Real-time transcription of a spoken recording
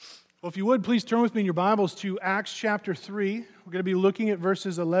Well, if you would, please turn with me in your Bibles to Acts chapter 3. We're going to be looking at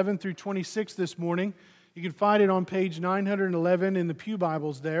verses 11 through 26 this morning. You can find it on page 911 in the Pew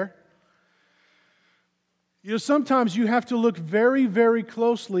Bibles there. You know, sometimes you have to look very, very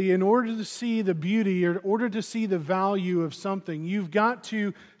closely in order to see the beauty or in order to see the value of something. You've got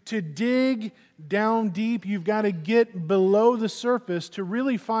to dig down deep. You've got to get below the surface to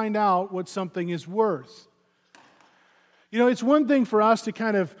really find out what something is worth. You know, it's one thing for us to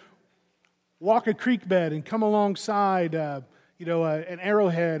kind of walk a creek bed and come alongside, an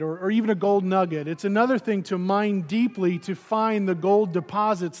arrowhead or even a gold nugget. It's another thing to mine deeply to find the gold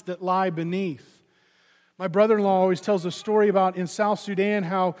deposits that lie beneath. My brother-in-law always tells a story about in South Sudan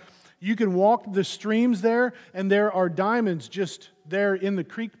how you can walk the streams there and there are diamonds just there in the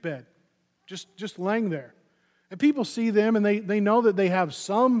creek bed, just laying there. And people see them and they know that they have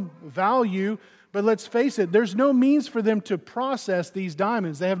some value. But let's face it, there's no means for them to process these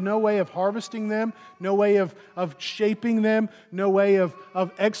diamonds. They have no way of harvesting them, no way of shaping them, no way of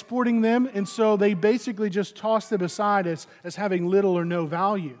exporting them. And so they basically just toss them aside as having little or no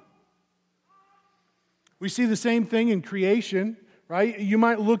value. We see the same thing in creation, right? You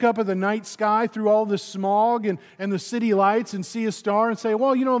might look up at the night sky through all the smog and the city lights and see a star and say,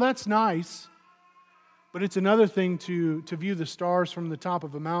 well, you know, that's nice. But it's another thing to view the stars from the top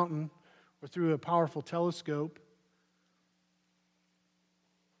of a mountain or through a powerful telescope.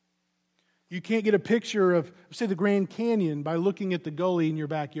 You can't get a picture of, say, the Grand Canyon by looking at the gully in your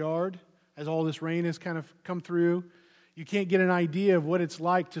backyard as all this rain has kind of come through. You can't get an idea of what it's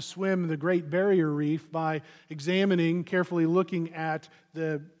like to swim the Great Barrier Reef by examining, carefully looking at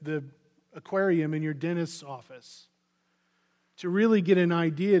the aquarium in your dentist's office. To really get an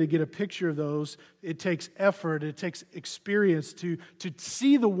idea, to get a picture of those, it takes effort, it takes experience to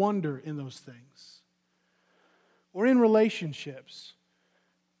see the wonder in those things. Or in relationships.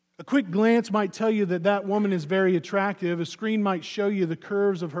 A quick glance might tell you that woman is very attractive. A screen might show you the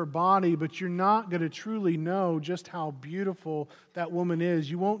curves of her body, but you're not going to truly know just how beautiful that woman is.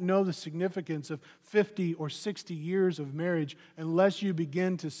 You won't know the significance of 50 or 60 years of marriage unless you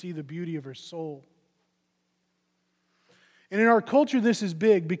begin to see the beauty of her soul. And in our culture, this is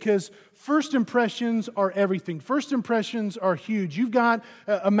big because first impressions are everything. First impressions are huge. You've got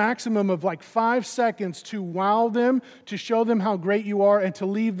a maximum of like 5 seconds to wow them, to show them how great you are, and to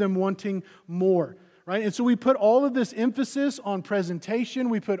leave them wanting more. Right? And so we put all of this emphasis on presentation.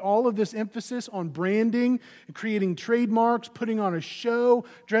 We put all of this emphasis on branding, creating trademarks, putting on a show,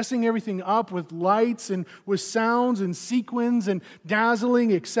 dressing everything up with lights and with sounds and sequins and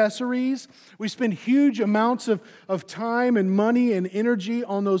dazzling accessories. We spend huge amounts of time and money and energy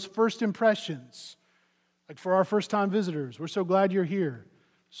on those first impressions. Like for our first-time visitors, we're so glad you're here.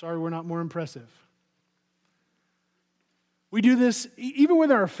 Sorry we're not more impressive. We do this even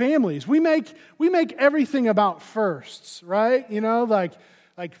with our families. We make everything about firsts, right? You know, like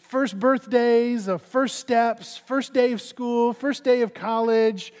first birthdays, first steps, first day of school, first day of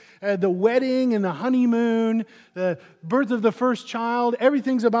college, the wedding and the honeymoon, the birth of the first child.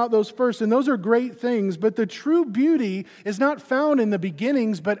 Everything's about those first, and those are great things. But the true beauty is not found in the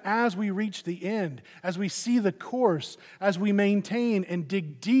beginnings, but as we reach the end, as we see the course, as we maintain and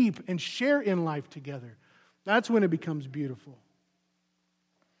dig deep and share in life together. That's when it becomes beautiful.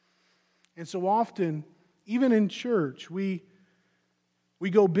 And so often, even in church, we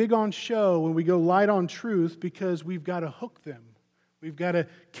go big on show and we go light on truth because we've got to hook them. We've got to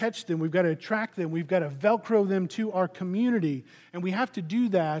catch them. We've got to attract them. We've got to Velcro them to our community. And we have to do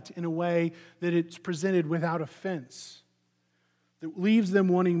that in a way that it's presented without offense, that leaves them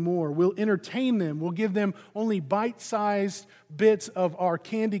wanting more. We'll entertain them. We'll give them only bite-sized bits of our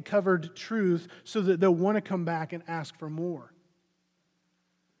candy-covered truth so that they'll want to come back and ask for more.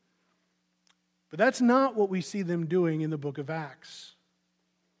 But that's not what we see them doing in the book of Acts.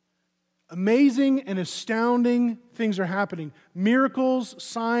 Amazing and astounding things are happening. Miracles,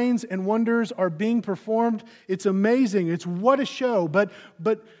 signs, and wonders are being performed. It's amazing. It's what a show. But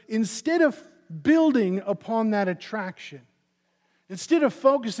instead of building upon that attraction, instead of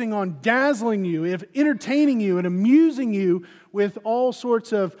focusing on dazzling you, entertaining you, and amusing you with all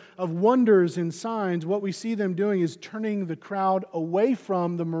sorts of wonders and signs, what we see them doing is turning the crowd away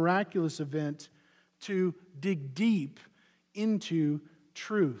from the miraculous event to dig deep into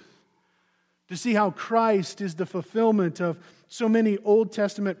truth. To see how Christ is the fulfillment of so many Old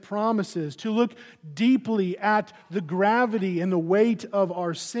Testament promises, to look deeply at the gravity and the weight of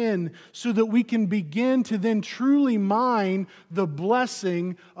our sin so that we can begin to then truly mine the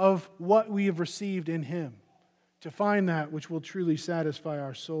blessing of what we have received in Him, to find that which will truly satisfy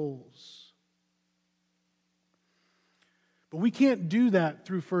our souls. But we can't do that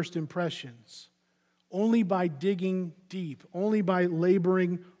through first impressions. Only by digging deep, only by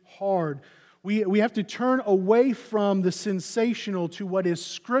laboring hard. We have to turn away from the sensational to what is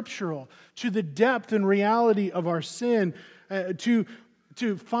scriptural, to the depth and reality of our sin, to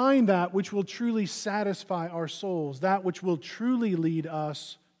find that which will truly satisfy our souls, that which will truly lead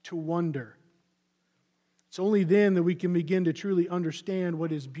us to wonder. It's only then that we can begin to truly understand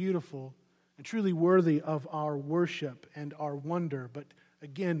what is beautiful and truly worthy of our worship and our wonder. But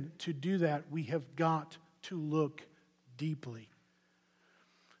again, to do that, we have got to look deeply.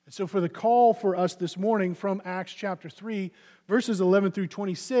 And so for the call for us this morning from Acts chapter 3, verses 11 through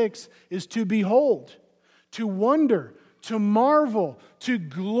 26, is to behold, to wonder, to marvel, to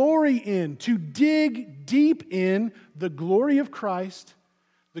glory in, to dig deep in the glory of Christ,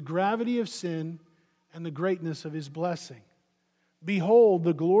 the gravity of sin, and the greatness of His blessing. Behold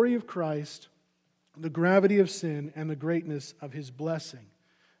the glory of Christ, the gravity of sin, and the greatness of His blessing.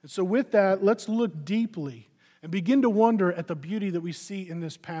 And so with that, let's look deeply and begin to wonder at the beauty that we see in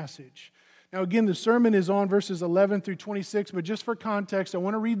this passage. Now again, the sermon is on verses 11 through 26, but just for context, I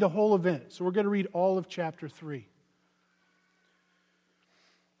want to read the whole event. So we're going to read all of chapter 3.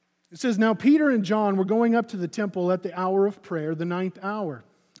 It says, "Now Peter and John were going up to the temple at the hour of prayer, the 9th hour.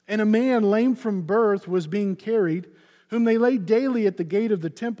 And a man lame from birth was being carried, whom they laid daily at the gate of the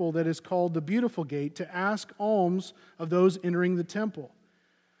temple that is called the Beautiful Gate, to ask alms of those entering the temple.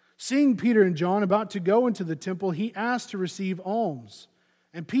 Seeing Peter and John about to go into the temple, he asked to receive alms.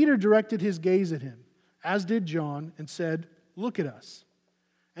 And Peter directed his gaze at him, as did John, and said, 'Look at us.'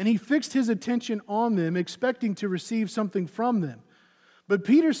 And he fixed his attention on them, expecting to receive something from them. But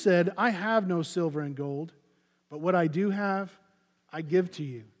Peter said, 'I have no silver and gold, but what I do have, I give to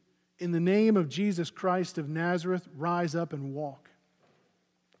you. In the name of Jesus Christ of Nazareth, rise up and walk.'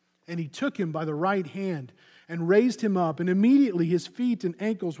 And he took him by the right hand and raised him up, and immediately his feet and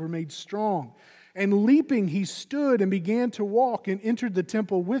ankles were made strong. And leaping, he stood and began to walk and entered the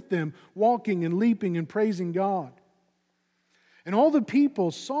temple with them, walking and leaping and praising God. And all the people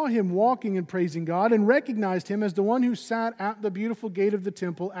saw him walking and praising God and recognized him as the one who sat at the beautiful gate of the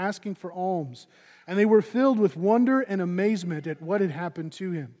temple asking for alms. And they were filled with wonder and amazement at what had happened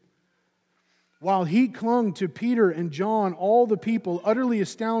to him. While he clung to Peter and John, all the people, utterly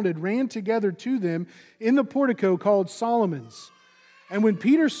astounded, ran together to them in the portico called Solomon's. And when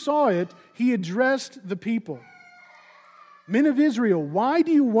Peter saw it, he addressed the people. 'Men of Israel, why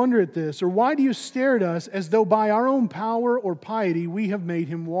do you wonder at this, or why do you stare at us as though by our own power or piety we have made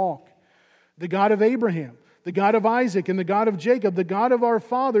him walk? The God of Abraham, the God of Isaac, and the God of Jacob, the God of our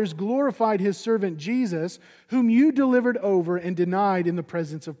fathers, glorified His servant Jesus, whom you delivered over and denied in the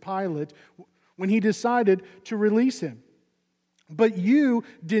presence of Pilate when he decided to release him. But you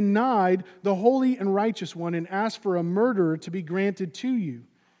denied the holy and righteous one and asked for a murderer to be granted to you.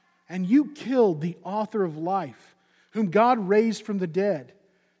 And you killed the author of life, whom God raised from the dead.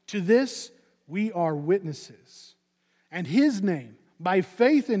 To this we are witnesses. And His name, by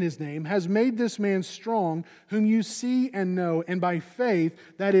faith in His name, has made this man strong, whom you see and know, and by faith,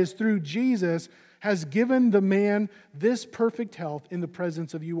 that is through Jesus, has given the man this perfect health in the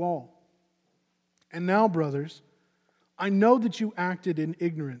presence of you all. And now, brothers, I know that you acted in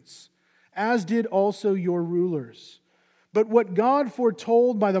ignorance, as did also your rulers. But what God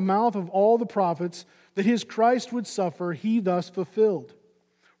foretold by the mouth of all the prophets, that His Christ would suffer, He thus fulfilled.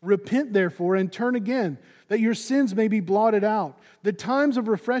 Repent, therefore, and turn again, that your sins may be blotted out, that times of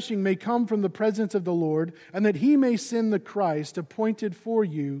refreshing may come from the presence of the Lord, and that He may send the Christ appointed for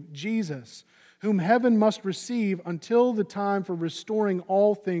you, Jesus, whom heaven must receive until the time for restoring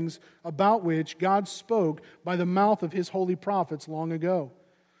all things about which God spoke by the mouth of His holy prophets long ago.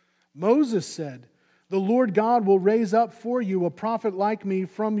 Moses said, 'The Lord God will raise up for you a prophet like me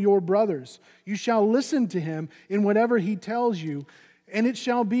from your brothers. You shall listen to him in whatever he tells you. And it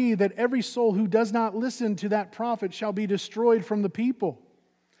shall be that every soul who does not listen to that prophet shall be destroyed from the people.'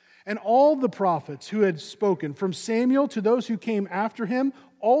 And all the prophets who had spoken, from Samuel to those who came after him,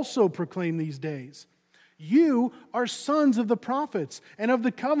 also proclaim these days. You are sons of the prophets and of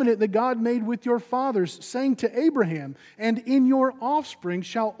the covenant that God made with your fathers, saying to Abraham, 'And in your offspring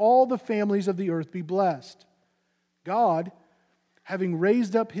shall all the families of the earth be blessed.' God, having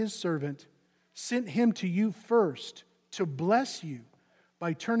raised up His servant, sent him to you first to bless you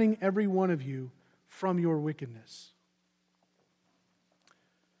by turning every one of you from your wickedness."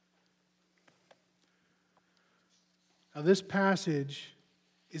 Now, this passage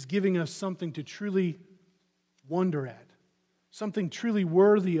is giving us something to truly wonder at, something truly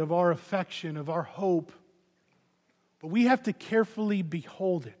worthy of our affection, of our hope. But we have to carefully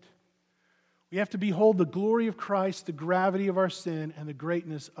behold it. We have to behold the glory of Christ, the gravity of our sin, and the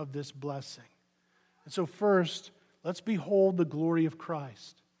greatness of this blessing. And so first, let's behold the glory of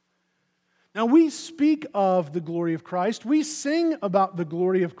Christ. Now, we speak of the glory of Christ. We sing about the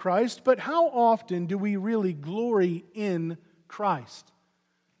glory of Christ, but how often do we really glory in Christ?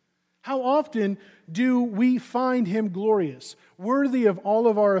 How often do we find Him glorious, worthy of all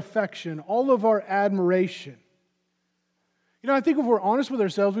of our affection, all of our admiration? I think if we're honest with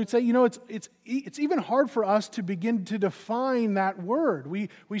ourselves, we'd say, it's even hard for us to begin to define that word.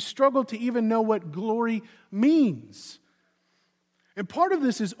 We struggle to even know what glory means. And part of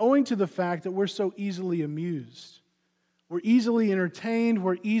this is owing to the fact that we're so easily amused. We're easily entertained.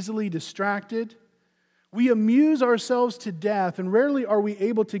 We're easily distracted. We amuse ourselves to death, and rarely are we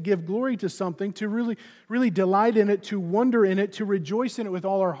able to give glory to something, to really, really delight in it, to wonder in it, to rejoice in it with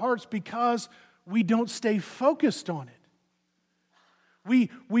all our hearts, because we don't stay focused on it.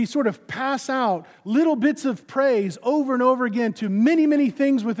 We sort of pass out little bits of praise over and over again to many, many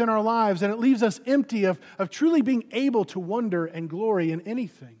things within our lives, and it leaves us empty of truly being able to wonder and glory in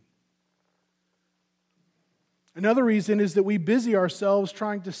anything. Another reason is that we busy ourselves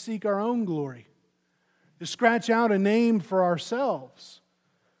trying to seek our own glory, to scratch out a name for ourselves.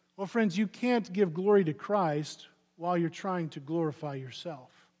 Well, friends, you can't give glory to Christ while you're trying to glorify yourself.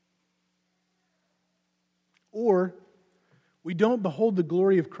 Or we don't behold the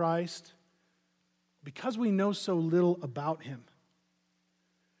glory of Christ because we know so little about Him.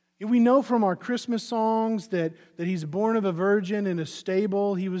 We know from our Christmas songs that He's born of a virgin in a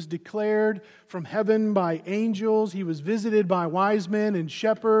stable. He was declared from heaven by angels. He was visited by wise men and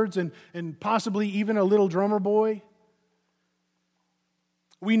shepherds and possibly even a little drummer boy.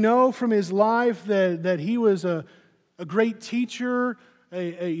 We know from His life that He was a great teacher,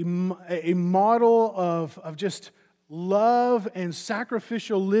 a model of just love and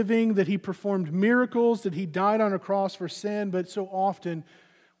sacrificial living, that He performed miracles, that He died on a cross for sin, but so often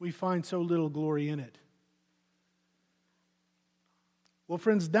we find so little glory in it. Well,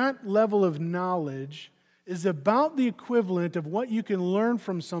 friends, that level of knowledge is about the equivalent of what you can learn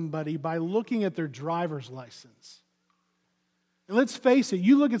from somebody by looking at their driver's license. And let's face it,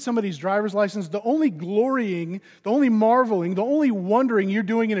 you look at somebody's driver's license, the only glorying, the only marveling, the only wondering you're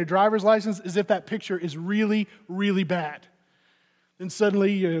doing in a driver's license is if that picture is really, really bad. Then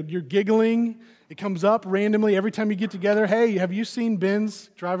suddenly you're giggling. It comes up randomly every time you get together. Hey, have you seen Ben's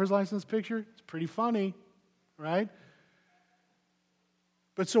driver's license picture? It's pretty funny, right?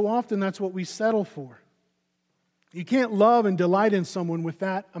 But so often that's what we settle for. You can't love and delight in someone with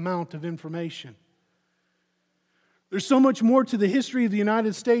that amount of information. There's so much more to the history of the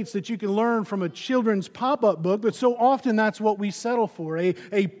United States that you can learn from a children's pop-up book, but so often that's what we settle for,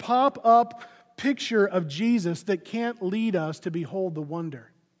 a pop-up picture of Jesus that can't lead us to behold the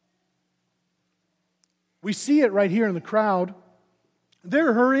wonder. We see it right here in the crowd.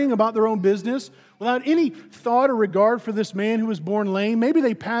 They're hurrying about their own business without any thought or regard for this man who was born lame. Maybe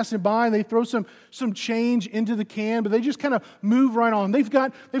they pass him by and they throw some change into the can, but they just kind of move right on. They've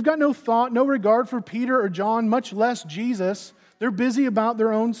got no thought, no regard for Peter or John, much less Jesus. They're busy about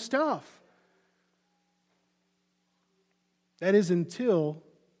their own stuff. That is until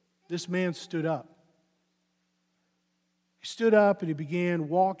this man stood up. He stood up and he began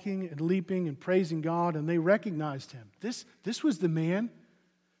walking and leaping and praising God, and they recognized him. This was the man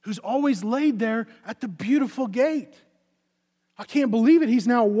who's always laid there at the beautiful gate. I can't believe it. He's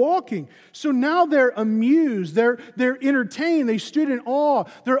now walking. So now they're amused. They're entertained. They stood in awe.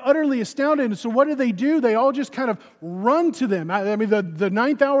 They're utterly astounded. And so what do? They all just kind of run to them. I mean, the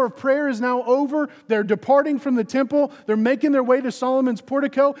ninth hour of prayer is now over. They're departing from the temple. They're making their way to Solomon's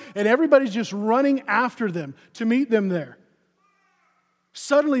portico, and everybody's just running after them to meet them there.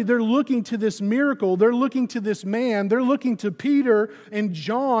 Suddenly, they're looking to this miracle. They're looking to this man. They're looking to Peter and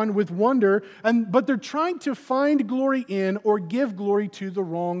John with wonder, but they're trying to find glory in or give glory to the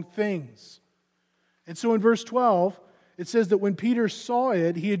wrong things. And so in verse 12, it says that when Peter saw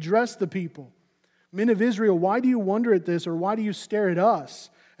it, he addressed the people. Men of Israel, why do you wonder at this, or why do you stare at us,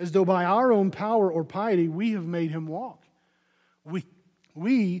 as though by our own power or piety we have made him walk?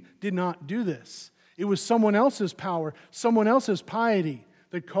 We did not do this. It was someone else's power, someone else's piety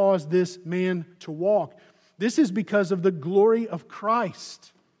that caused this man to walk. This is because of the glory of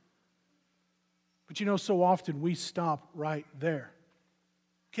Christ. But so often we stop right there.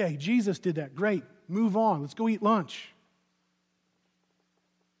 Okay, Jesus did that. Great. Move on. Let's go eat lunch.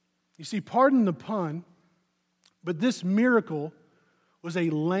 You see, pardon the pun, but this miracle was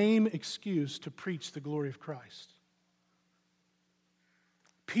a lame excuse to preach the glory of Christ.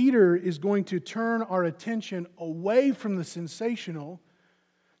 Peter is going to turn our attention away from the sensational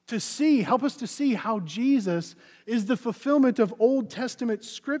help us to see how Jesus is the fulfillment of Old Testament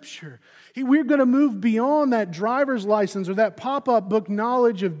Scripture. We're going to move beyond that driver's license or that pop-up book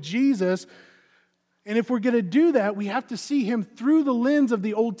knowledge of Jesus. And if we're going to do that, we have to see Him through the lens of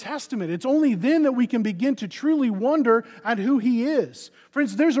the Old Testament. It's only then that we can begin to truly wonder at who He is. For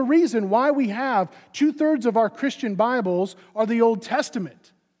instance, there's a reason why we have 2/3 of our Christian Bibles are the Old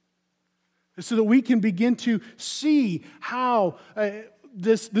Testament. So that we can begin to see how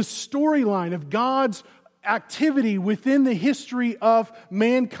this storyline of God's activity within the history of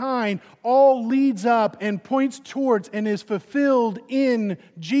mankind all leads up and points towards and is fulfilled in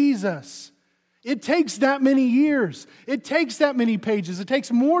Jesus. It takes that many years. It takes that many pages. It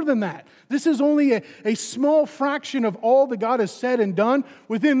takes more than that. This is only a small fraction of all that God has said and done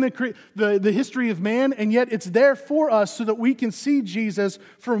within the history of man, and yet it's there for us so that we can see Jesus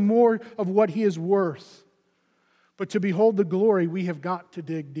for more of what He is worth. But to behold the glory, we have got to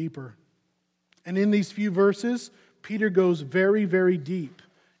dig deeper. And in these few verses, Peter goes very, very deep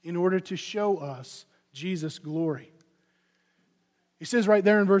in order to show us Jesus' glory. He says right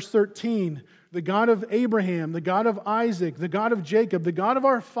there in verse 13, the God of Abraham, the God of Isaac, the God of Jacob, the God of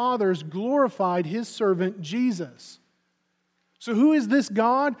our fathers glorified His servant Jesus. So who is this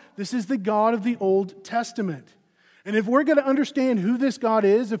God? This is the God of the Old Testament. And if we're going to understand who this God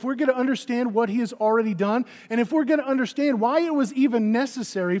is, if we're going to understand what He has already done, and if we're going to understand why it was even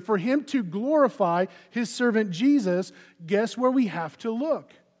necessary for Him to glorify His servant Jesus, guess where we have to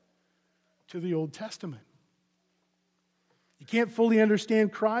look? To the Old Testament. You can't fully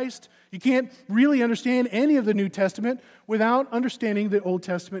understand Christ. You can't really understand any of the New Testament without understanding the Old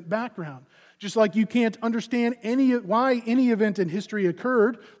Testament background. Just like you can't understand why any event in history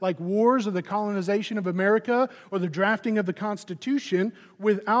occurred, like wars or the colonization of America or the drafting of the Constitution,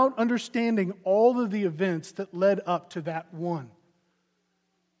 without understanding all of the events that led up to that one.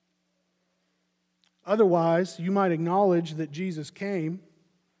 Otherwise, you might acknowledge that Jesus came,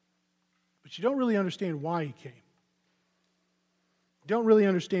 but you don't really understand why He came. You don't really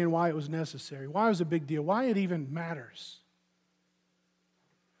understand why it was necessary, why it was a big deal, why it even matters.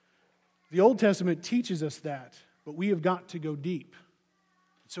 The Old Testament teaches us that, but we have got to go deep.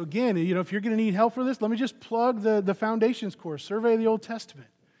 So again, if you're going to need help for this, let me just plug the Foundations course, Survey of the Old Testament.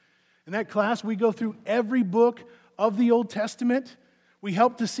 In that class, we go through every book of the Old Testament. We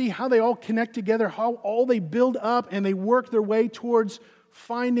help to see how they all connect together, how all they build up and they work their way towards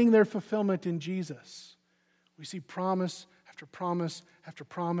finding their fulfillment in Jesus. We see promise after promise after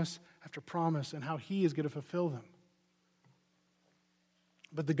promise after promise and how He is going to fulfill them.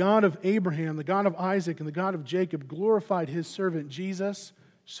 But the God of Abraham, the God of Isaac, and the God of Jacob glorified His servant Jesus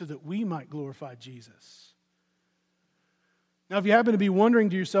so that we might glorify Jesus. Now, if you happen to be wondering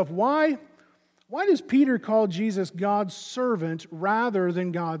to yourself, why does Peter call Jesus God's servant rather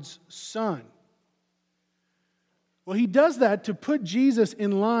than God's son? Well, he does that to put Jesus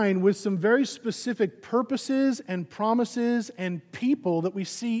in line with some very specific purposes and promises and people that we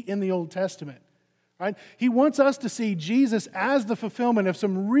see in the Old Testament. Right? He wants us to see Jesus as the fulfillment of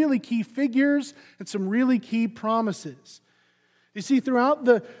some really key figures and some really key promises. You see, throughout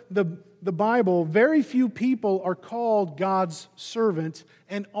the Bible, very few people are called God's servant,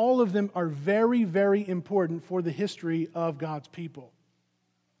 and all of them are very, very important for the history of God's people.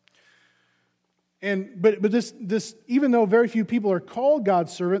 But this even though very few people are called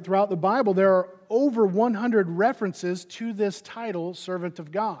God's servant throughout the Bible, there are over 100 references to this title, servant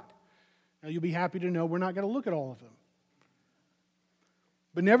of God. Now, you'll be happy to know we're not going to look at all of them.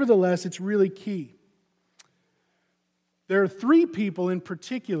 But nevertheless, it's really key. There are 3 people in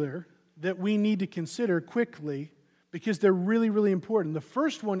particular that we need to consider quickly because they're really, really important. The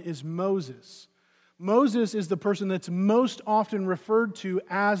first one is Moses. Moses is the person that's most often referred to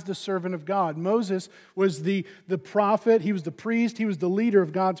as the servant of God. Moses was the prophet, he was the priest, he was the leader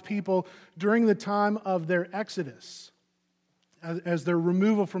of God's people during the time of their exodus, as their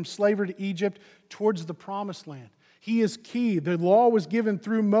removal from slavery to Egypt towards the promised land. He is key. The law was given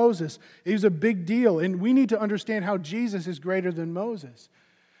through Moses. It was a big deal, and we need to understand how Jesus is greater than Moses.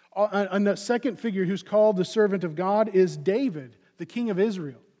 And the second figure who's called the servant of God is David, the king of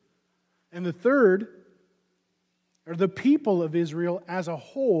Israel. And the third, or the people of Israel as a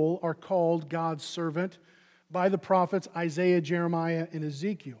whole, are called God's servant by the prophets Isaiah, Jeremiah, and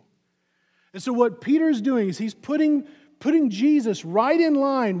Ezekiel. And so what Peter's doing is he's putting Jesus right in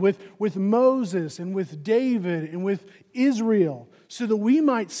line with Moses and with David and with Israel so that we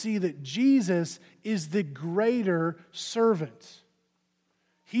might see that Jesus is the greater servant.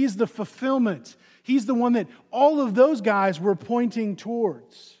 He's the fulfillment. He's the one that all of those guys were pointing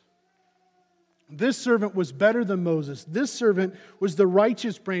towards. This servant was better than Moses. This servant was the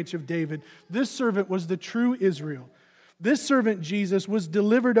righteous branch of David. This servant was the true Israel. This servant, Jesus, was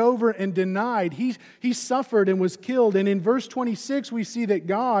delivered over and denied. He suffered and was killed. And in verse 26, we see that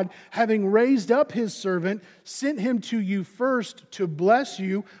God, having raised up His servant, sent him to you first to bless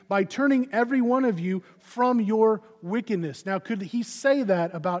you by turning every one of you from your wickedness. Now, could He say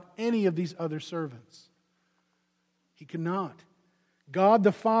that about any of these other servants? He could not. God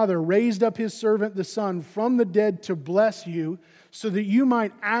the Father raised up His servant, the Son, from the dead to bless you so that you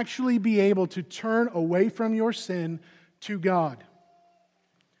might actually be able to turn away from your sin to God.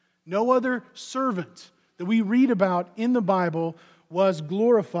 No other servant that we read about in the Bible was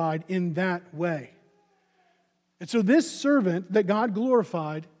glorified in that way. And so this servant that God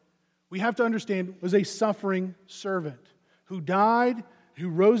glorified, we have to understand, was a suffering servant who died, who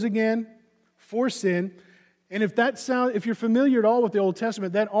rose again for sin. And if you're familiar at all with the Old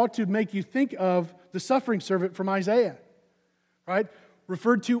Testament, that ought to make you think of the suffering servant from Isaiah, right?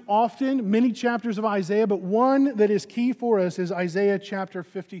 Referred to often, many chapters of Isaiah, but one that is key for us is Isaiah chapter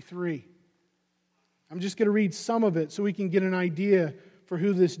 53. I'm just going to read some of it so we can get an idea for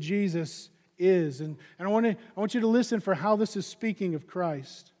who this Jesus is. And I want you to listen for how this is speaking of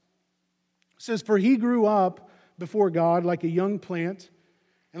Christ. It says, "For He grew up before God like a young plant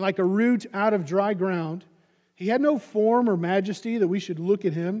and like a root out of dry ground. He had no form or majesty that we should look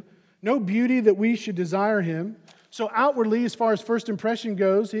at Him, no beauty that we should desire Him." So outwardly, as far as first impression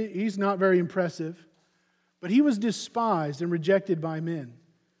goes, He's not very impressive. But He was despised and rejected by men,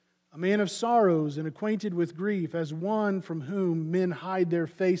 a man of sorrows and acquainted with grief, as one from whom men hide their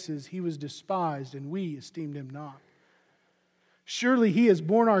faces. He was despised, and we esteemed Him not. Surely He has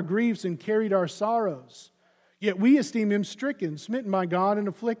borne our griefs and carried our sorrows. Yet we esteem Him stricken, smitten by God, and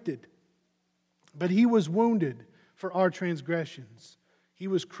afflicted. But He was wounded for our transgressions. He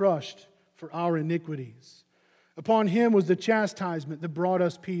was crushed for our iniquities. Upon Him was the chastisement that brought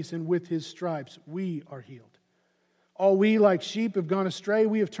us peace, and with His stripes we are healed. All we like sheep have gone astray.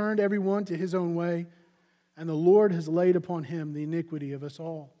 We have turned every one to his own way, and the Lord has laid upon Him the iniquity of us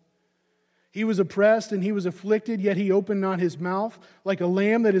all. He was oppressed and He was afflicted, yet He opened not His mouth. Like a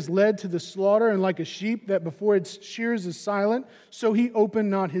lamb that is led to the slaughter, and like a sheep that before its shears is silent, so He opened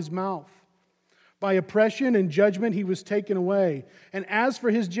not His mouth. By oppression and judgment He was taken away. And as for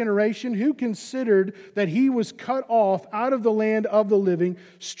His generation, who considered that He was cut off out of the land of the living,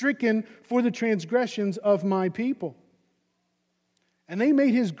 stricken for the transgressions of my people? And they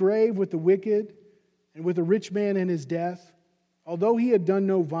made His grave with the wicked and with a rich man in his death, although he had done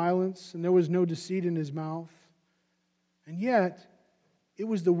no violence and there was no deceit in his mouth. And yet it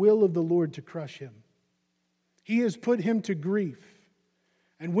was the will of the Lord to crush Him. He has put Him to grief.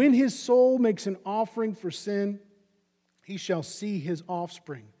 And when His soul makes an offering for sin, He shall see His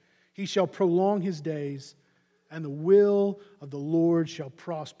offspring. He shall prolong His days, and the will of the Lord shall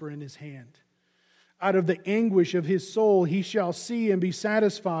prosper in His hand. Out of the anguish of his soul He shall see and be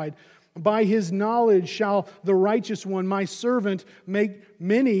satisfied. By His knowledge shall the righteous one, my servant, make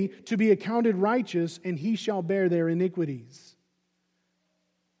many to be accounted righteous, and He shall bear their iniquities.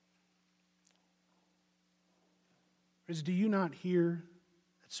 Friends, do you not hear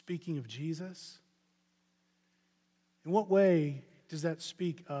speaking of Jesus? In what way does that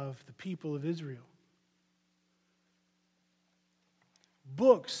speak of the people of Israel?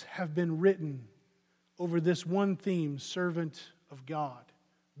 Books have been written over this one theme, servant of God.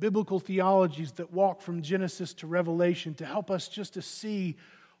 Biblical theologies that walk from Genesis to Revelation to help us just to see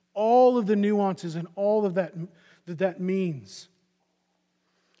all of the nuances and all of that means.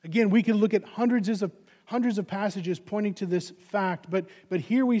 Again, we can look at hundreds of passages pointing to this fact, but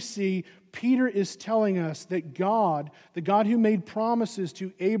here we see Peter is telling us that God, the God who made promises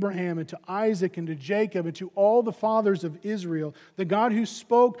to Abraham and to Isaac and to Jacob and to all the fathers of Israel, the God who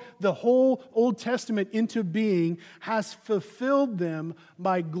spoke the whole Old Testament into being, has fulfilled them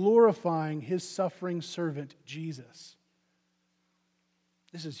by glorifying His suffering servant, Jesus.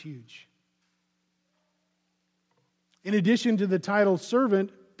 This is huge. In addition to the title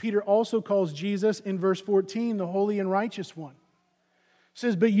servant, Peter also calls Jesus in verse 14 the Holy and Righteous One. It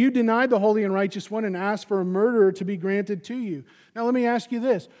says, "But you denied the Holy and Righteous One and asked for a murderer to be granted to you." Now let me ask you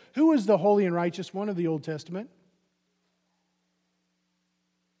this. Who is the Holy and Righteous One of the Old Testament?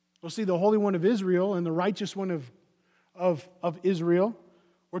 We'll see the Holy One of Israel and the Righteous One of Israel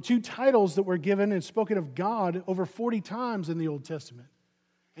were two titles that were given and spoken of God over 40 times in the Old Testament.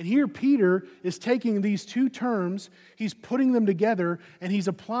 And here Peter is taking these two terms, he's putting them together, and he's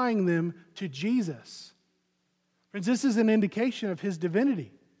applying them to Jesus. Friends, this is an indication of His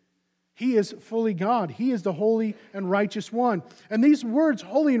divinity. He is fully God. He is the holy and righteous one. And these words,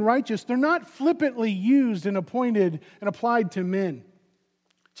 holy and righteous, they're not flippantly used and appointed and applied to men.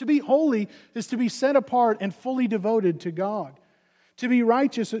 To be holy is to be set apart and fully devoted to God. To be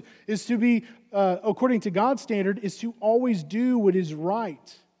righteous is to be, according to God's standard, is to always do what is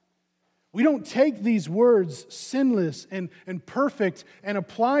right. We don't take these words, sinless and perfect, and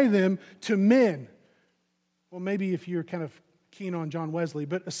apply them to men. Well, maybe if you're kind of keen on John Wesley,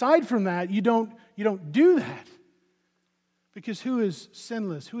 but aside from that, you don't do that. Because who is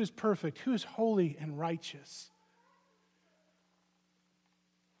sinless? Who is perfect? Who is holy and righteous?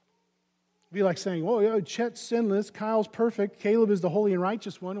 It'd be like saying, well, Chet's sinless, Kyle's perfect, Caleb is the holy and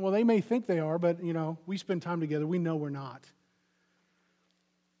righteous one. Well, they may think they are, but, we spend time together. We know we're not.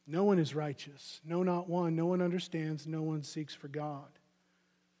 No one is righteous. No, not one. No one understands. No one seeks for God.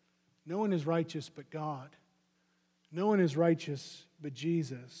 No one is righteous but God. No one is righteous but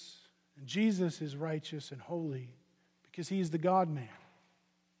Jesus. And Jesus is righteous and holy because He is the God-man.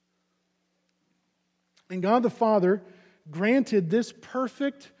 And God the Father granted this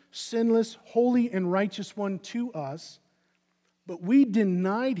perfect, sinless, holy, and righteous one to us, but we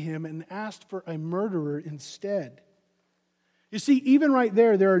denied Him and asked for a murderer instead. You see, even right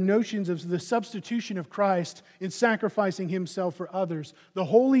there are notions of the substitution of Christ in sacrificing Himself for others. The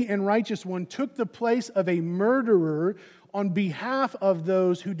holy and righteous one took the place of a murderer on behalf of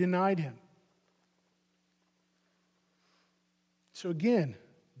those who denied Him. So again,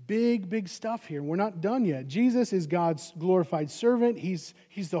 big stuff here. We're not done yet. Jesus is God's glorified servant. He's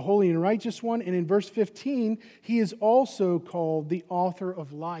the holy and righteous one. And in verse 15, He is also called the author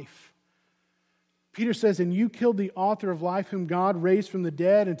of life. Peter says, and you killed the author of life whom God raised from the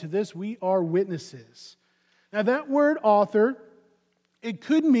dead, and to this we are witnesses. Now that word author, it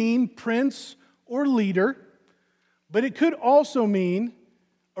could mean prince or leader, but it could also mean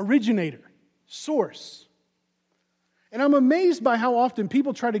originator, source. And I'm amazed by how often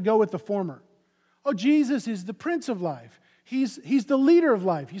people try to go with the former. Oh, Jesus is the Prince of life. He's the leader of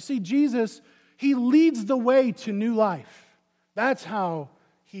life. You see, Jesus, He leads the way to new life. That's how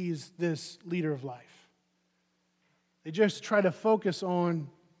He's this leader of life. They just try to focus on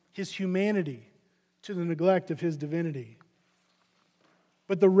His humanity to the neglect of His divinity.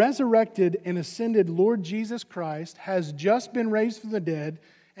 But the resurrected and ascended Lord Jesus Christ has just been raised from the dead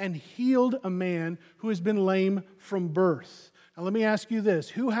and healed a man who has been lame from birth. Now let me ask you this.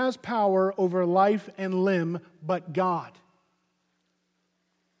 Who has power over life and limb but God?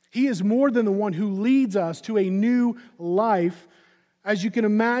 He is more than the one who leads us to a new life. As you can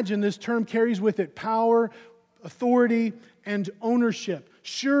imagine, this term carries with it power, authority, and ownership.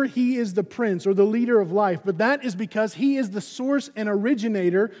 Sure, He is the prince or the leader of life, but that is because He is the source and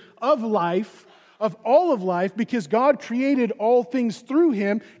originator of life, of all of life, because God created all things through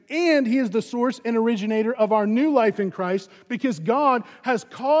Him, and He is the source and originator of our new life in Christ, because God has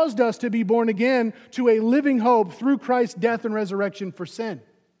caused us to be born again to a living hope through Christ's death and resurrection for sin.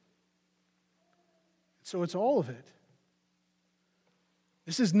 So it's all of it.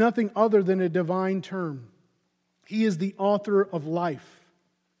 This is nothing other than a divine term. He is the author of life,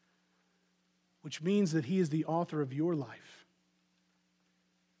 which means that He is the author of your life.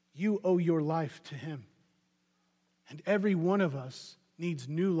 You owe your life to Him. And every one of us needs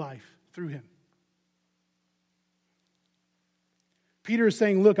new life through Him. Peter is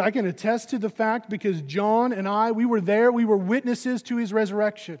saying, look, I can attest to the fact because John and I, we were there, we were witnesses to His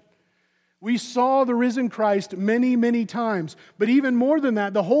resurrection. We saw the risen Christ many times. But even more than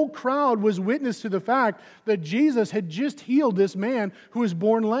that, the whole crowd was witness to the fact that Jesus had just healed this man who was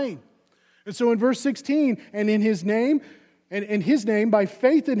born lame. And so in verse 16, and in His name, by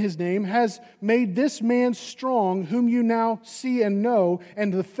faith in His name, has made this man strong, whom you now see and know,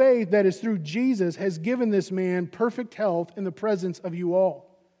 and the faith that is through Jesus has given this man perfect health in the presence of you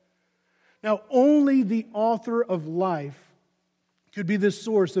all. Now, only the author of life could be the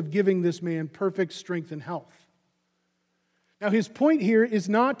source of giving this man perfect strength and health. Now, his point here is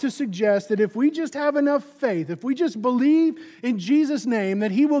not to suggest that if we just have enough faith, if we just believe in Jesus' name,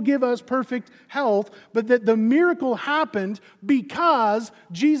 that He will give us perfect health, but that the miracle happened because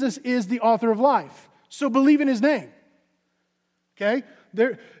Jesus is the author of life. So believe in His name. Okay?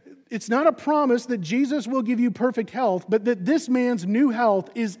 It's not a promise that Jesus will give you perfect health, but that this man's new health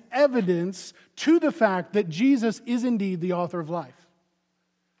is evidence to the fact that Jesus is indeed the author of life.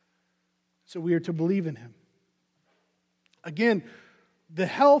 So we are to believe in Him. Again, the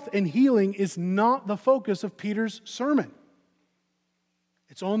health and healing is not the focus of Peter's sermon.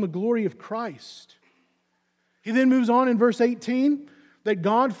 It's on the glory of Christ. He then moves on in verse 18 that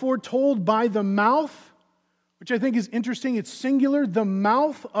God foretold by the mouth which I think is interesting. It's singular. The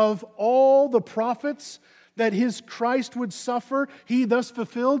mouth of all the prophets that his Christ would suffer, he thus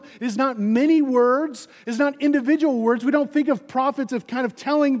fulfilled. It is not many words. It's not individual words. We don't think of prophets of kind of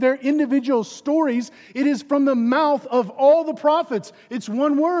telling their individual stories. It is from the mouth of all the prophets. It's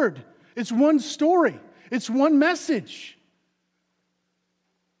one word. It's one story. It's one message.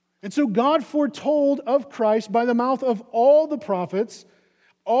 And so God foretold of Christ by the mouth of all the prophets.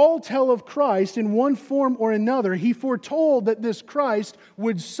 All tell of Christ in one form or another. He foretold that this Christ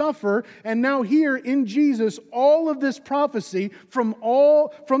would suffer, and now here in Jesus, all of this prophecy from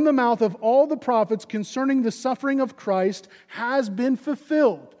the mouth of all the prophets concerning the suffering of Christ has been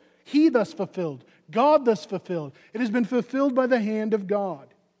fulfilled. He thus fulfilled. God thus fulfilled. It has been fulfilled by the hand of God.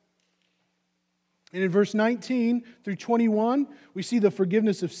 And in verse 19 through 21, we see the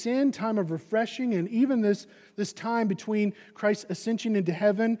forgiveness of sin, time of refreshing, and even this time between Christ's ascension into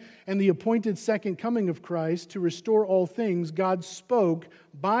heaven and the appointed second coming of Christ to restore all things, God spoke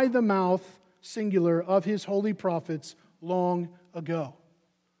by the mouth, singular, of his holy prophets long ago.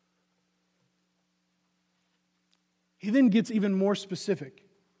 He then gets even more specific.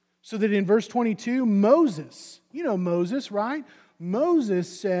 So that in verse 22, Moses, you know Moses, right? Moses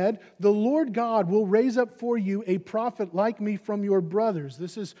said, "The Lord God will raise up for you a prophet like me from your brothers."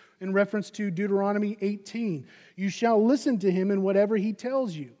 This is in reference to Deuteronomy 18. "You shall listen to him in whatever he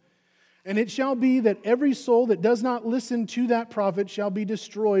tells you. And it shall be that every soul that does not listen to that prophet shall be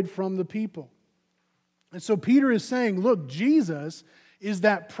destroyed from the people." And so Peter is saying, look, Jesus is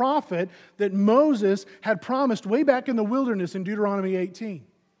that prophet that Moses had promised way back in the wilderness in Deuteronomy 18.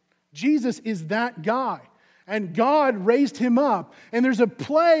 Jesus is that guy. And God raised him up. And there's a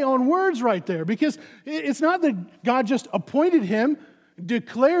play on words right there, because it's not that God just appointed him,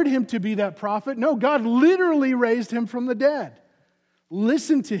 declared him to be that prophet. No, God literally raised him from the dead.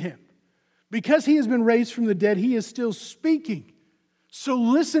 Listen to him. Because he has been raised from the dead, he is still speaking. So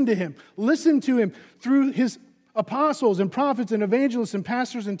listen to him. Listen to him through his apostles and prophets and evangelists and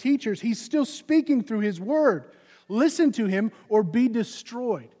pastors and teachers. He's still speaking through his word. Listen to him or be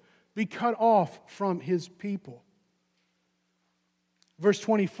destroyed. Be cut off from his people. Verse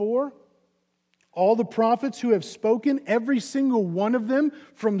 24, all the prophets who have spoken, every single one of them,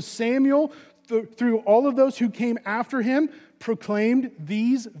 from Samuel through all of those who came after him, proclaimed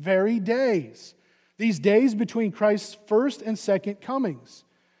these very days. These days between Christ's first and second comings.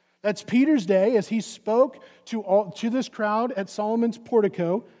 That's Peter's day as he spoke to this crowd at Solomon's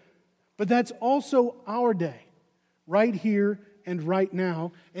portico. But that's also our day, right here and right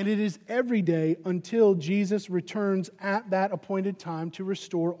now, and it is every day until Jesus returns at that appointed time to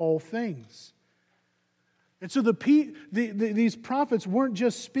restore all things. And so these prophets weren't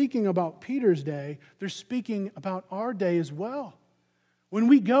just speaking about Peter's day, they're speaking about our day as well. When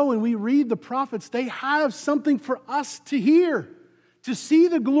we go and we read the prophets, they have something for us to hear, to see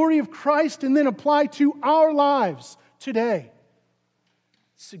the glory of Christ and then apply to our lives today.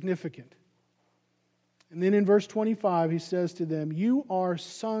 It's significant. And then in verse 25, he says to them, "You are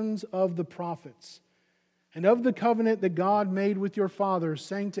sons of the prophets, and of the covenant that God made with your fathers,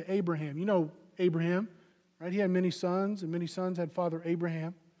 saying to Abraham," you know Abraham, right? He had many sons, and many sons had father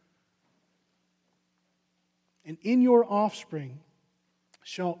Abraham. "And in your offspring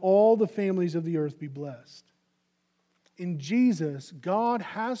shall all the families of the earth be blessed." In Jesus, God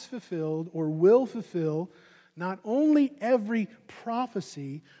has fulfilled or will fulfill not only every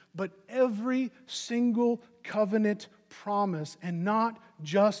prophecy, but every single covenant promise, and not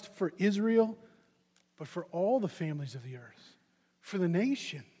just for Israel, but for all the families of the earth, for the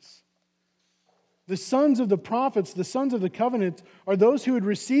nations. The sons of the prophets, the sons of the covenant, are those who had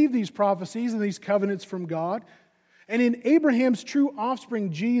received these prophecies and these covenants from God. And in Abraham's true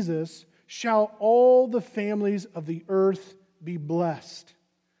offspring, Jesus, shall all the families of the earth be blessed.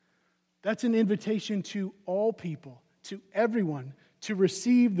 That's an invitation to all people, to everyone, to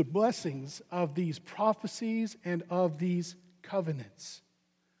receive the blessings of these prophecies and of these covenants.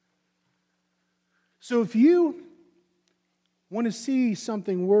 So if you want to see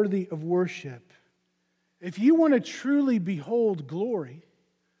something worthy of worship, if you want to truly behold glory,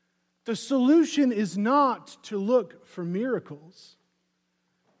 the solution is not to look for miracles.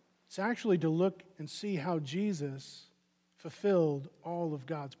 It's actually to look and see how Jesus fulfilled all of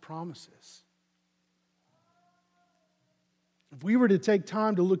God's promises. If we were to take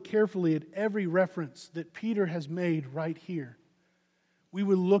time to look carefully at every reference that Peter has made right here, we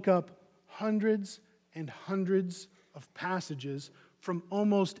would look up hundreds and hundreds of passages from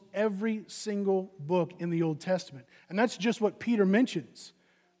almost every single book in the Old Testament. And that's just what Peter mentions.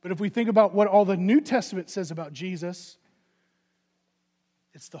 But if we think about what all the New Testament says about Jesus,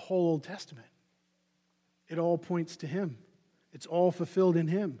 it's the whole Old Testament. it all points to Him. It's all fulfilled in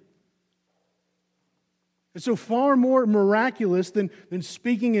Him. And so far more miraculous than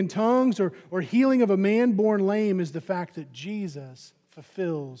speaking in tongues or healing of a man born lame is the fact that Jesus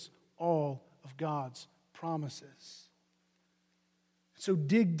fulfills all of God's promises. So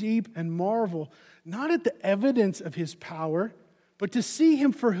dig deep and marvel, not at the evidence of His power, but to see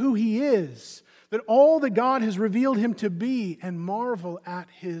Him for who He is, that all that God has revealed Him to be, and marvel at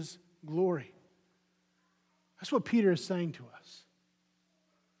His glory. That's what Peter is saying to us.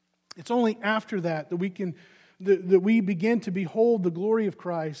 It's only after that we begin to behold the glory of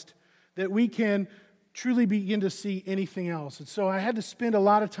Christ, that we can truly begin to see anything else. And so I had to spend a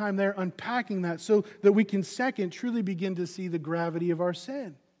lot of time there unpacking that so that we can second truly begin to see the gravity of our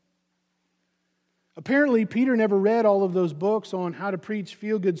sin. Apparently, Peter never read all of those books on how to preach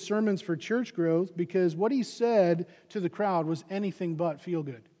feel-good sermons for church growth, because what he said to the crowd was anything but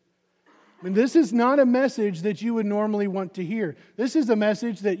feel-good. I mean, this is not a message that you would normally want to hear. This is a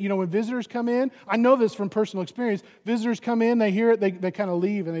message that, when visitors come in, I know this from personal experience, visitors come in, they hear it, they kind of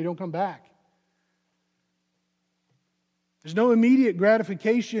leave and they don't come back. There's no immediate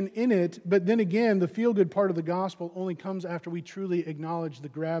gratification in it, but then again, the feel-good part of the gospel only comes after we truly acknowledge the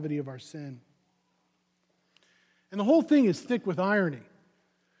gravity of our sin. And the whole thing is thick with irony.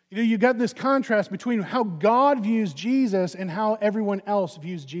 You've got this contrast between how God views Jesus and how everyone else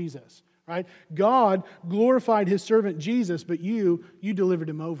views Jesus. Right? God glorified His servant Jesus, but you delivered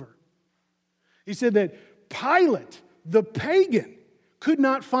Him over. He said that Pilate, the pagan, could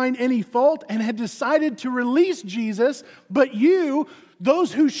not find any fault and had decided to release Jesus, but you,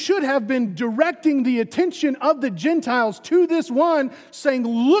 those who should have been directing the attention of the Gentiles to this one, saying,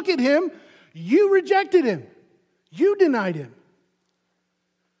 look at Him, you rejected Him. You denied Him.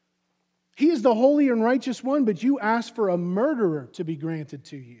 He is the holy and righteous one, but you asked for a murderer to be granted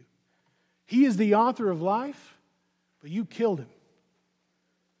to you. He is the author of life, but you killed Him.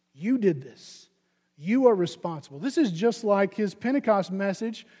 You did this. You are responsible. This is just like His Pentecost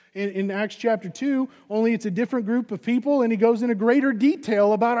message in Acts chapter 2, only it's a different group of people, and He goes into greater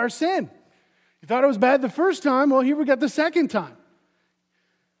detail about our sin. You thought it was bad the first time, well, here we got the second time.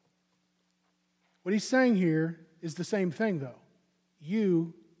 What He's saying here is the same thing, though.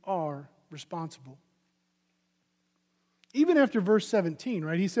 You are responsible. Even after verse 17,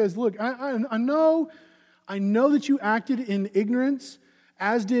 right? He says, look, I know that you acted in ignorance,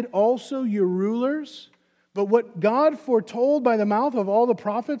 as did also your rulers. But what God foretold by the mouth of all the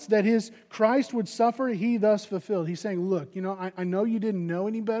prophets, that His Christ would suffer, He thus fulfilled. He's saying, look, I know you didn't know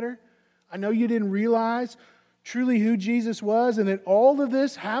any better. I know you didn't realize truly who Jesus was, and that all of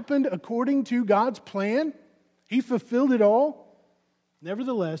this happened according to God's plan. He fulfilled it all.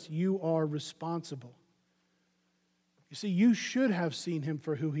 Nevertheless, you are responsible. You see, you should have seen Him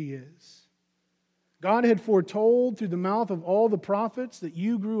for who He is. God had foretold through the mouth of all the prophets that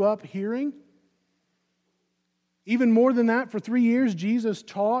you grew up hearing. Even more than that, for 3 years, Jesus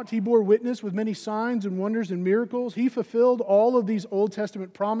taught. He bore witness with many signs and wonders and miracles. He fulfilled all of these Old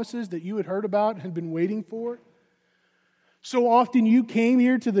Testament promises that you had heard about and had been waiting for. So often you came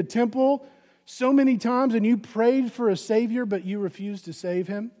here to the temple so many times and you prayed for a Savior, but you refused to save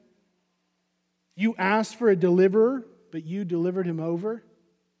Him. You asked for a deliverer, but you delivered Him over.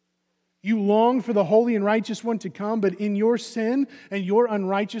 You longed for the holy and righteous one to come, but in your sin and your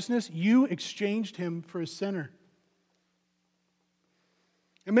unrighteousness, you exchanged Him for a sinner.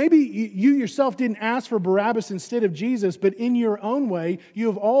 And maybe you yourself didn't ask for Barabbas instead of Jesus, but in your own way, you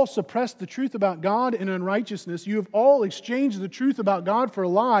have all suppressed the truth about God in unrighteousness. You have all exchanged the truth about God for a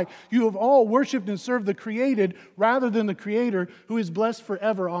lie. You have all worshiped and served the created rather than the Creator, who is blessed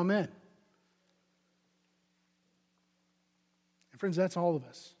forever. Amen. Friends, that's all of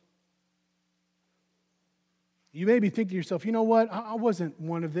us. You may be thinking to yourself, you know what? I wasn't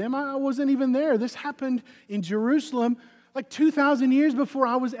one of them. I wasn't even there. This happened in Jerusalem like 2,000 years before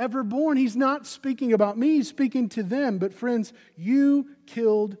I was ever born. He's not speaking about me. He's speaking to them. But friends, you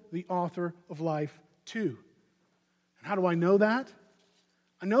killed the author of life too. And how do I know that?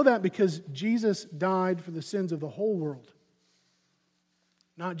 I know that because Jesus died for the sins of the whole world,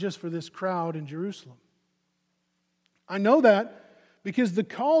 not just for this crowd in Jerusalem. I know that because the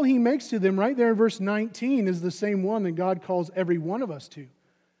call He makes to them right there in verse 19 is the same one that God calls every one of us to.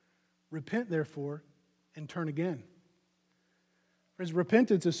 Repent, therefore, and turn again. Friends,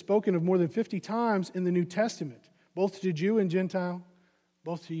 repentance is spoken of more than 50 times in the New Testament, both to Jew and Gentile,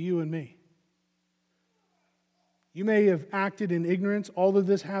 both to you and me. You may have acted in ignorance. All of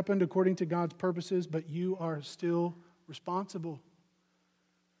this happened according to God's purposes, but you are still responsible.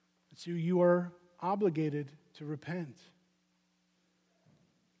 So you are obligated to repent.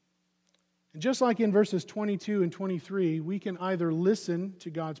 And just like in verses 22 and 23, we can either listen to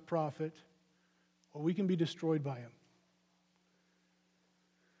God's prophet or we can be destroyed by him.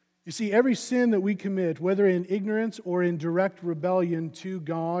 You see, every sin that we commit, whether in ignorance or in direct rebellion to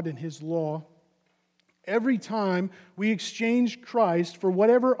God and His law, every time we exchange Christ for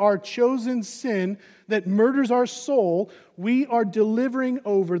whatever our chosen sin that murders our soul, we are delivering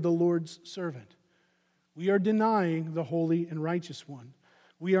over the Lord's servant. We are denying the holy and righteous one.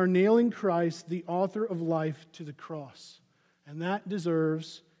 We are nailing Christ, the author of life, to the cross. And that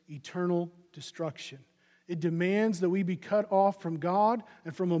deserves eternal destruction. It demands that we be cut off from God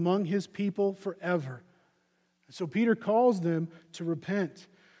and from among His people forever. So Peter calls them to repent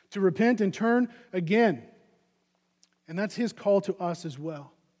and turn again. And that's his call to us as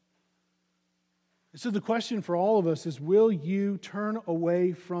well. And so the question for all of us is, will you turn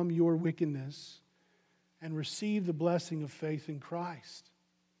away from your wickedness and receive the blessing of faith in Christ?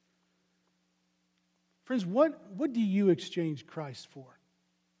 Friends, what do you exchange Christ for?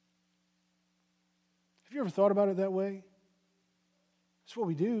 Have you ever thought about it that way? That's what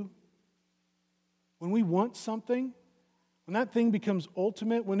we do. When we want something, when that thing becomes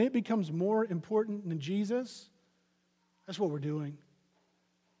ultimate, when it becomes more important than Jesus, that's what we're doing.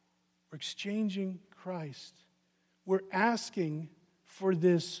 We're exchanging Christ. We're asking for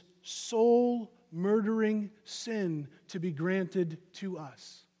this soul-murdering sin to be granted to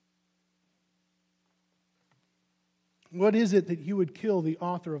us. What is it that you would kill the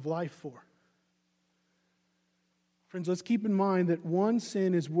author of life for? Friends, let's keep in mind that one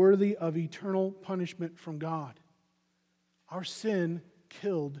sin is worthy of eternal punishment from God. Our sin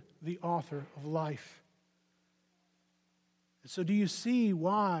killed the author of life. So do you see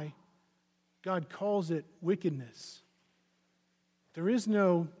why God calls it wickedness? There is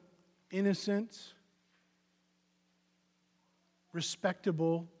no innocent,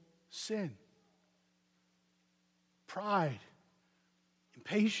 respectable sin. Pride,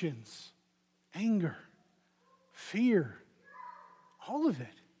 impatience, anger, fear, all of it.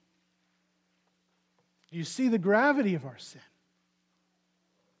 You see the gravity of our sin.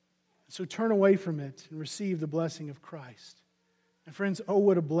 So turn away from it and receive the blessing of Christ. And friends, oh,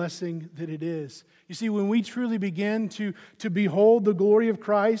 what a blessing that it is. You see, when we truly begin to behold the glory of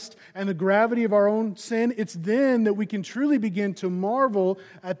Christ and the gravity of our own sin, it's then that we can truly begin to marvel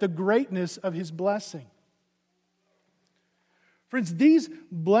at the greatness of His blessing. Friends, these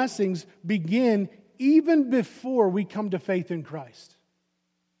blessings begin even before we come to faith in Christ.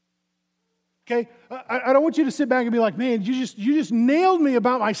 Okay? I don't want you to sit back and be like, man, you just nailed me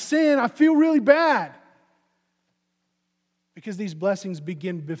about my sin. I feel really bad. Because these blessings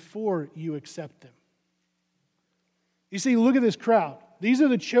begin before you accept them. You see, look at this crowd. These are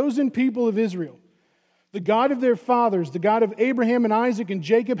the chosen people of Israel. The God of their fathers, the God of Abraham and Isaac and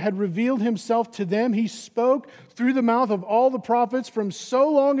Jacob, had revealed Himself to them. He spoke through the mouth of all the prophets from so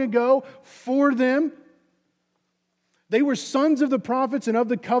long ago for them. They were sons of the prophets and of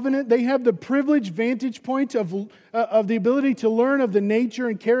the covenant. They have the privileged vantage point of the ability to learn of the nature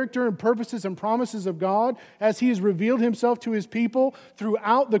and character and purposes and promises of God as He has revealed Himself to His people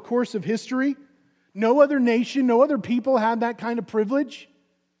throughout the course of history. No other nation, no other people had that kind of privilege.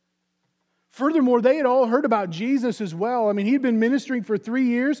 Furthermore, they had all heard about Jesus as well. I mean, He'd been ministering for 3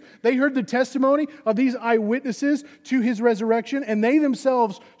 years. They heard the testimony of these eyewitnesses to His resurrection, and they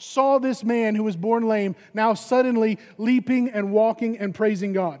themselves saw this man who was born lame now suddenly leaping and walking and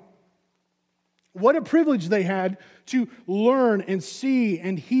praising God. What a privilege they had to learn and see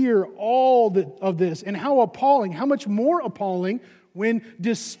and hear all of this, and how appalling, how much more appalling when,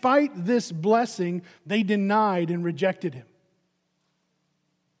 despite this blessing, they denied and rejected Him.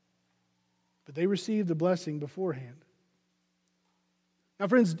 But they received the blessing beforehand. Now,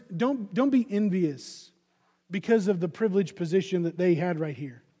 friends, don't be envious because of the privileged position that they had right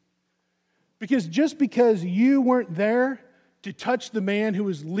here. Because just because you weren't there to touch the man who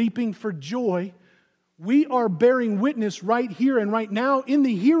was leaping for joy, we are bearing witness right here and right now in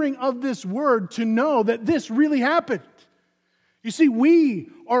the hearing of this word to know that this really happened. You see, we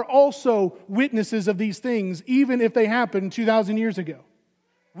are also witnesses of these things, even if they happened 2,000 years ago.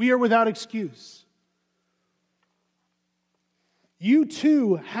 We are without excuse. You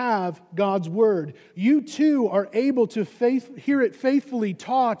too have God's word. You too are able to hear it faithfully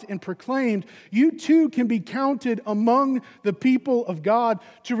taught and proclaimed. You too can be counted among the people of God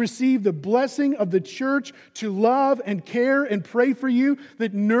to receive the blessing of the church, to love and care and pray for you,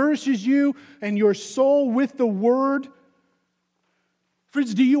 that nourishes you and your soul with the word.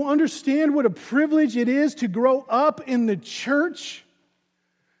 Friends, do you understand what a privilege it is to grow up in the church?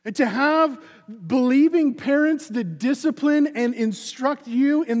 And to have believing parents that discipline and instruct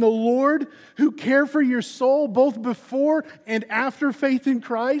you in the Lord, who care for your soul both before and after faith in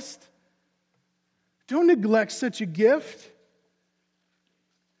Christ. Don't neglect such a gift.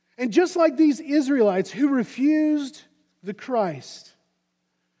 And just like these Israelites who refused the Christ,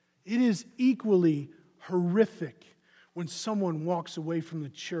 it is equally horrific when someone walks away from the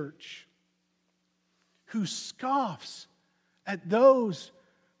church, who scoffs at those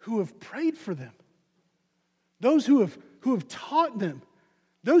who have prayed for them, those who have taught them,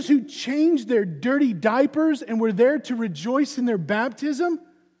 those who changed their dirty diapers and were there to rejoice in their baptism.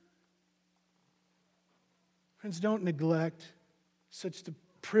 Friends, don't neglect such the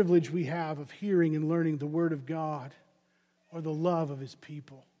privilege we have of hearing and learning the Word of God or the love of His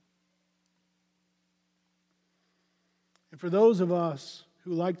people. And for those of us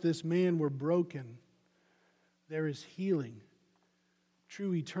who, like this man, were broken, there is healing,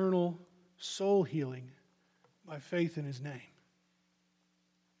 true eternal soul healing by faith in His name.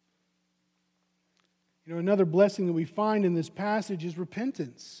 You know, another blessing that we find in this passage is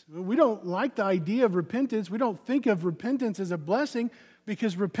repentance. We don't like the idea of repentance. We don't think of repentance as a blessing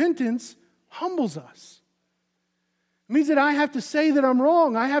because repentance humbles us. It means that I have to say that I'm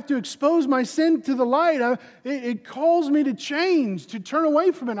wrong. I have to expose my sin to the light. It calls me to change, to turn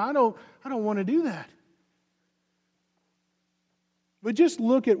away from it. I don't want to do that. But just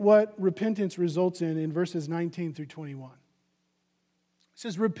look at what repentance results in verses 19 through 21. It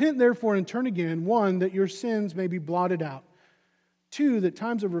says, "Repent therefore and turn again, 1, that your sins may be blotted out, 2, that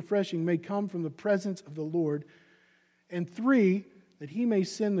times of refreshing may come from the presence of the Lord, and 3, that He may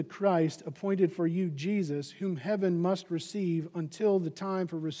send the Christ appointed for you, Jesus, whom heaven must receive until the time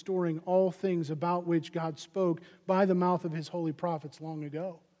for restoring all things about which God spoke by the mouth of His holy prophets long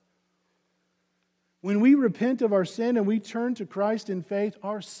ago." When we repent of our sin and we turn to Christ in faith,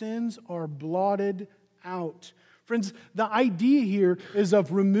 our sins are blotted out. Friends, the idea here is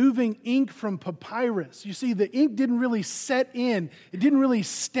of removing ink from papyrus. You see, the ink didn't really set in. It didn't really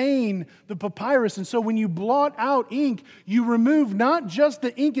stain the papyrus. And so when you blot out ink, you remove not just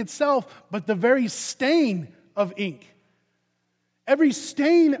the ink itself, but the very stain of ink. Every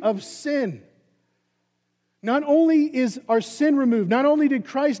stain of sin. Not only is our sin removed, not only did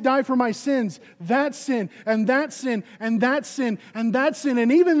Christ die for my sins, that sin, and that sin, and that sin, and that sin,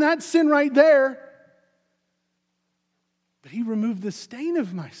 and even that sin right there, but He removed the stain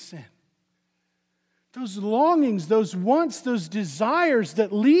of my sin. Those longings, those wants, those desires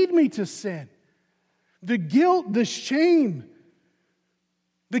that lead me to sin. The guilt, the shame,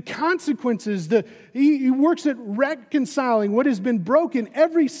 the consequences. He works at reconciling what has been broken.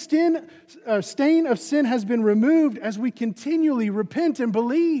 Every stain of sin has been removed as we continually repent and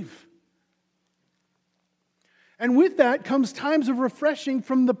believe. And with that comes times of refreshing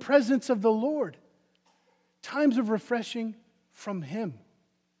from the presence of the Lord. Times of refreshing from Him.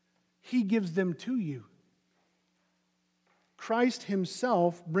 He gives them to you. Christ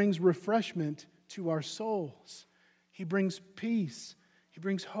Himself brings refreshment to our souls. He brings peace. He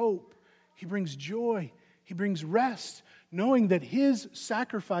brings hope. He brings joy. He brings rest, knowing that His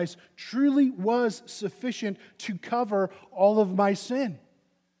sacrifice truly was sufficient to cover all of my sin.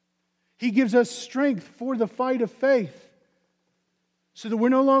 He gives us strength for the fight of faith, so that we're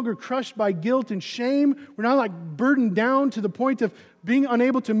no longer crushed by guilt and shame. We're not like burdened down to the point of being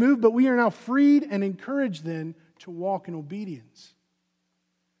unable to move, but we are now freed and encouraged then to walk in obedience.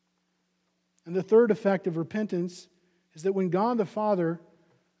 And the third effect of repentance is that when God the Father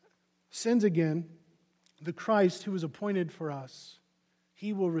sends again the Christ who was appointed for us,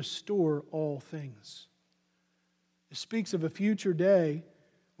 He will restore all things. It speaks of a future day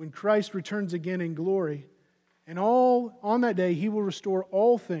when Christ returns again in glory. And on that day, He will restore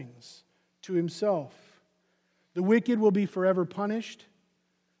all things to Himself. The wicked will be forever punished,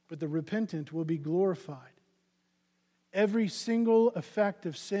 but the repentant will be glorified. Every single effect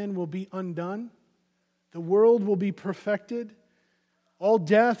of sin will be undone. The world will be perfected. All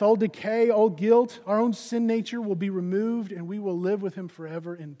death, all decay, all guilt, our own sin nature will be removed, and we will live with Him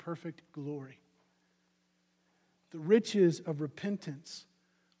forever in perfect glory. The riches of repentance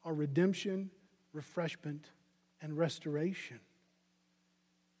are redemption, refreshment, and restoration.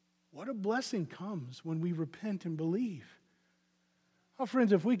 What a blessing comes when we repent and believe. Oh,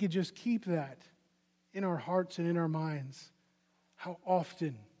 friends, if we could just keep that in our hearts and in our minds, how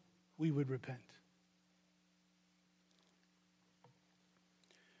often we would repent.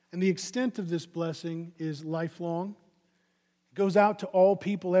 And the extent of this blessing is lifelong. It goes out to all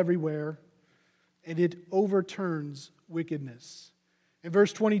people everywhere, and it overturns wickedness. In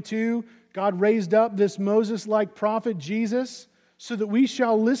verse 22, God raised up this Moses-like prophet, Jesus, so that we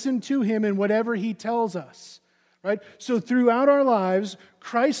shall listen to him in whatever he tells us. Right? So throughout our lives,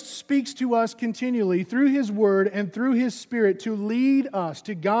 Christ speaks to us continually through his word and through his Spirit to lead us,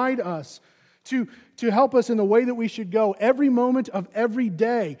 to guide us, to help us in the way that we should go every moment of every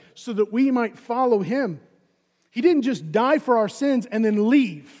day so that we might follow him. He didn't just die for our sins and then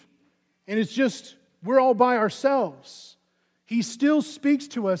leave. And it's just, we're all by ourselves. He still speaks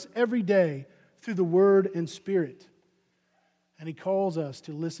to us every day through the word and Spirit. And he calls us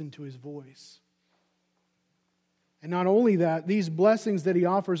to listen to his voice. And not only that, these blessings that he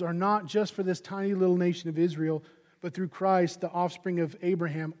offers are not just for this tiny little nation of Israel, but through Christ, the offspring of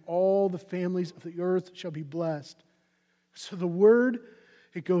Abraham, all the families of the earth shall be blessed. So the word,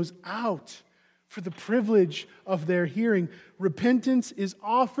 it goes out for the privilege of their hearing. Repentance is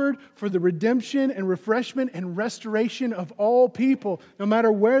offered for the redemption and refreshment and restoration of all people, no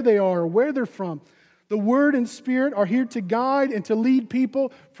matter where they are or where they're from. The Word and Spirit are here to guide and to lead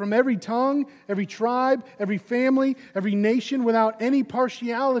people from every tongue, every tribe, every family, every nation without any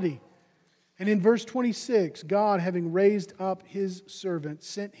partiality. And in verse 26, God, having raised up his servant,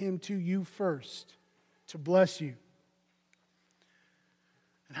 sent him to you first to bless you.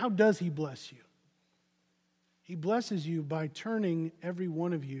 And how does he bless you? He blesses you by turning every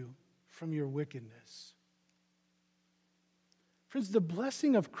one of you from your wickedness. Friends, the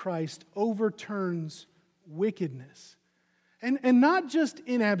blessing of Christ overturns wickedness. And not just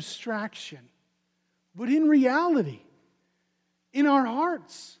in abstraction, but in reality, in our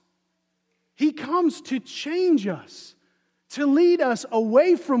hearts. He comes to change us, to lead us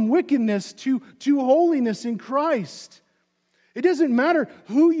away from wickedness to holiness in Christ. It doesn't matter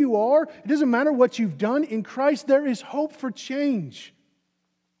who you are. It doesn't matter what you've done. In Christ, there is hope for change.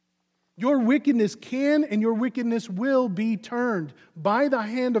 Your wickedness can and your wickedness will be turned by the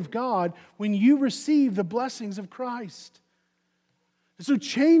hand of God when you receive the blessings of Christ. So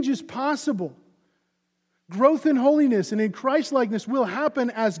change is possible. Growth in holiness and in Christ-likeness will happen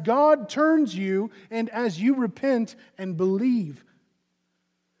as God turns you and as you repent and believe.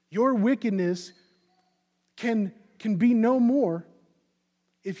 Your wickedness can be no more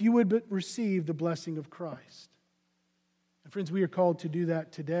if you would but receive the blessing of Christ. And friends, we are called to do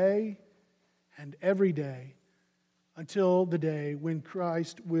that today and every day until the day when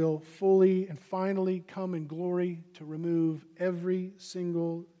Christ will fully and finally come in glory to remove every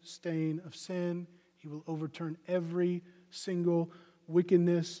single stain of sin. He will overturn every single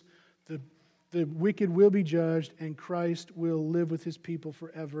wickedness. The wicked will be judged, and Christ will live with his people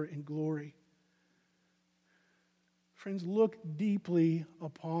forever in glory. Friends, look deeply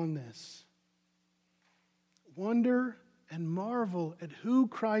upon this. Wonder and marvel at who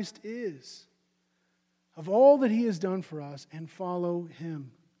Christ is, of all that he has done for us, and follow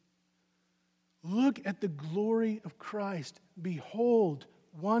him. Look at the glory of Christ. Behold,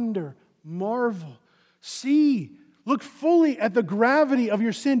 wonder, marvel. See, look fully at the gravity of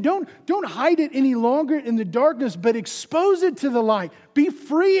your sin. Don't hide it any longer in the darkness, but expose it to the light. Be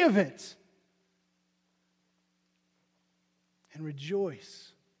free of it. And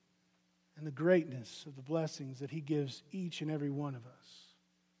rejoice in the greatness of the blessings that he gives each and every one of us.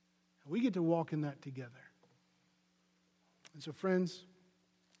 And we get to walk in that together. And so, friends,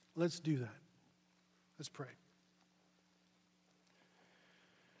 let's do that. Let's pray.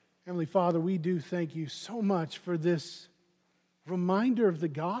 Heavenly Father, we do thank you so much for this reminder of the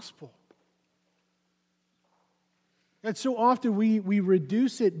gospel. That so often we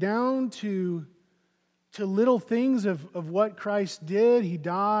reduce it down to little things of what Christ did. He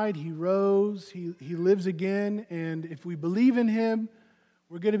died, he rose, he lives again, and if we believe in him,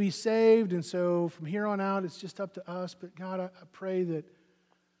 we're going to be saved. And so from here on out, it's just up to us. But God, I pray that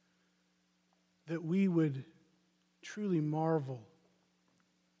we would truly marvel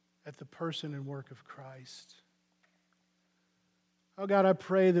at the person and work of Christ. Oh God, I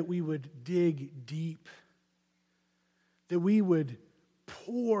pray that we would dig deep, that we would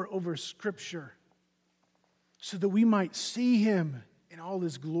pore over Scripture so that we might see him in all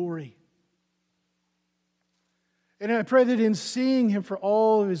his glory. And I pray that in seeing him for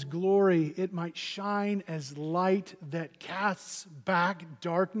all of his glory, it might shine as light that casts back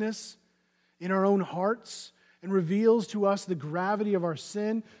darkness in our own hearts and reveals to us the gravity of our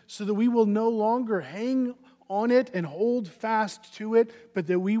sin, so that we will no longer hang on it and hold fast to it, but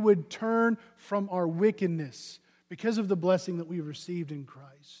that we would turn from our wickedness because of the blessing that we've received in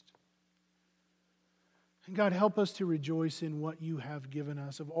Christ. And God, help us to rejoice in what you have given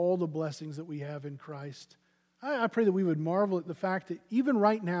us, of all the blessings that we have in Christ. I pray that we would marvel at the fact that even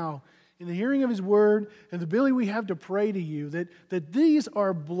right now, in the hearing of his word and the ability we have to pray to you, that these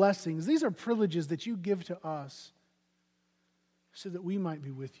are blessings, these are privileges that you give to us. so that we might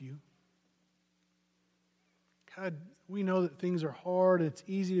be with you. God, we know that things are hard and it's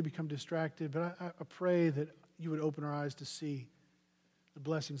easy to become distracted, but I pray that you would open our eyes to see the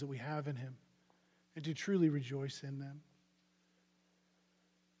blessings that we have in him and to truly rejoice in them.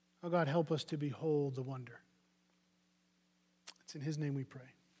 Oh God, help us to behold the wonder. It's in his name we pray.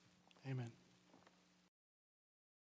 Amen.